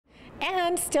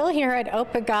And still here at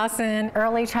Opokaa'sin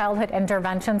Early Childhood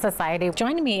Intervention Society.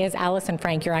 Joining me is Allison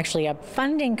Frank. You're actually a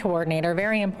funding coordinator,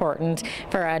 very important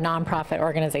for a nonprofit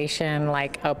organization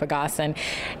like Opokaa'sin.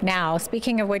 Now,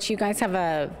 speaking of which, you guys have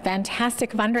a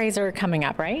fantastic fundraiser coming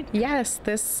up, right? Yes,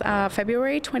 this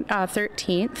February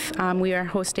 13th, we are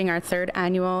hosting our third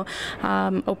annual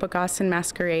Opokaa'sin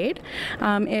Masquerade.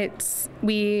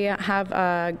 We have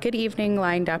a good evening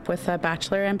lined up with a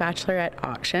bachelor and bachelorette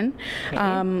auction.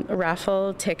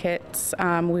 Raffle tickets.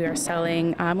 We are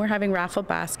selling, we're having raffle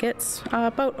baskets,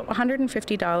 about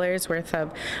 $150 worth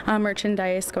of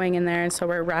merchandise going in there, and so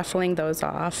we're raffling those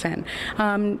off, and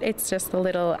it's just the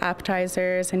little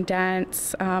appetizers and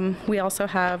dance. We also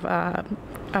have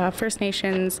First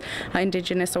Nations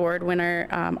Indigenous Award winner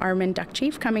Armond Duck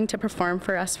Chief coming to perform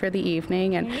for us for the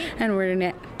evening, and we're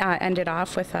going to end it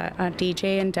off with a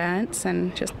DJ and dance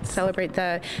and just celebrate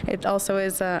it also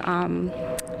is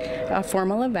a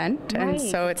formal event. And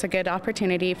so it's a good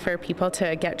opportunity for people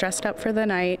to get dressed up for the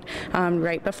night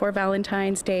right before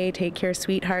Valentine's Day, take your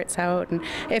sweethearts out. And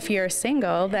if you're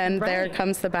single, then there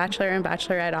comes the bachelor and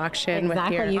bachelorette auction.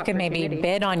 Exactly. With your you can maybe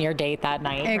bid on your date that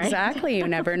night. Exactly. Right? You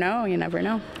never know. You never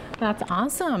know. That's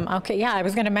awesome. Okay, yeah, I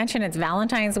was going to mention it's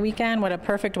Valentine's weekend. What a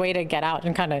perfect way to get out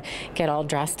and kind of get all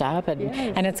dressed up,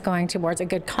 and it's going towards a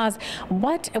good cause.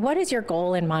 What is your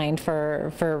goal in mind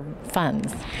for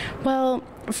funds? Well,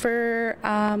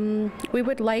 we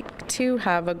would like to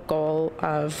have a goal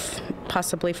of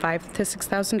possibly $5,000 to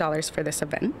 $6,000 for this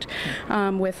event,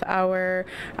 with our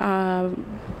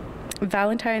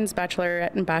Valentine's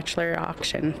Bachelorette and Bachelor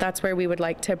auction. That's where we would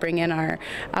like to bring in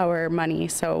our money.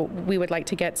 So we would like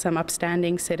to get some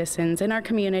upstanding citizens in our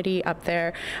community up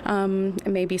there.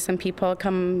 Maybe some people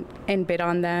come and bid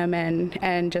on them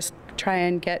and just try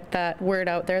and get that word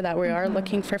out there that we are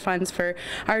looking for funds for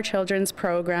our children's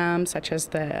programs, such as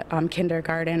the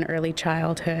kindergarten, early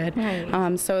childhood.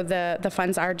 So the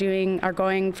funds are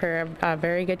going for a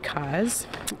very good cause.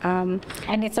 And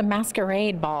it's a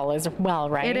masquerade ball as well,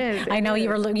 right? It is. I know you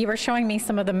were showing me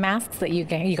some of the masks that you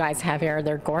guys have here.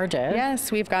 They're gorgeous.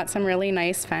 Yes, we've got some really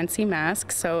nice fancy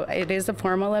masks. So it is a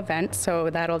formal event, so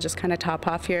that'll just kind of top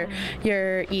off your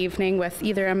evening with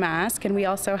either a mask, and we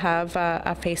also have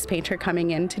a face painter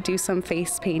coming in to do some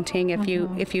face painting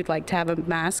if you'd like to have a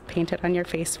mask painted on your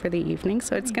face for the evening.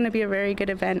 So it's going to be a very good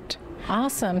event.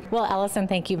 Awesome. Well, Allison,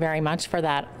 thank you very much for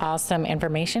that awesome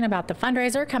information about the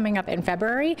fundraiser coming up in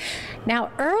February.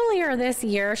 Now, earlier this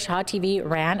year, Shaw TV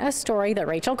ran a story that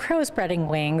Rachel Crow Spreading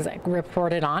Wings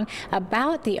reported on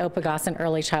about the Opokaa'sin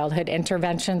Early Childhood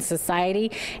Intervention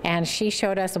Society, and she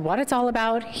showed us what it's all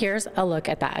about. Here's a look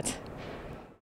at that.